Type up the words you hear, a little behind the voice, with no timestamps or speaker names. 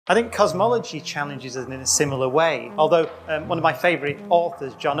I think cosmology challenges us in a similar way, although one of my favourite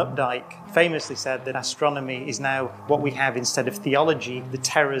authors, John Updike, famously said that astronomy is now what we have instead of theology. The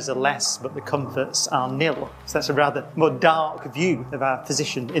terrors are less, but the comforts are nil. So that's a rather more dark view of our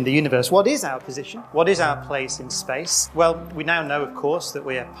position in the universe. What is our position? What is our place in space? Well, we now know, of course, that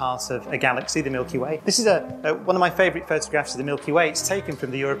we are part of a galaxy, the Milky Way. This is one of my favourite photographs of the Milky Way. It's taken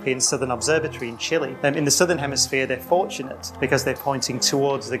from the European Southern Observatory in Chile. In the southern hemisphere, they're fortunate because they're pointing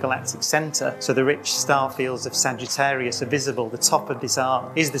towards the galactic centre, so the rich star fields of Sagittarius are visible. The top of this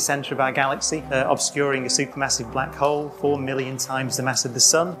arc is the centre of our galaxy, obscuring a supermassive black hole 4 million times the mass of the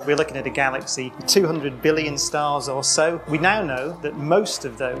Sun. We're looking at a galaxy with 200 billion stars or so. We now know that most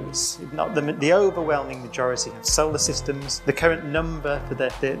of those, if not the overwhelming majority, have solar systems. The current number for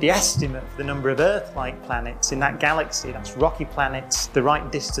the estimate for the number of Earth-like planets in that galaxy, that's rocky planets, the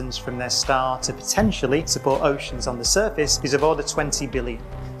right distance from their star to potentially support oceans on the surface, is of order 20 billion.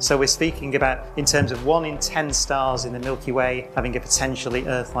 So we're speaking about, in terms of 1 in 10 stars in the Milky Way having a potentially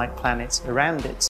Earth-like planet around it.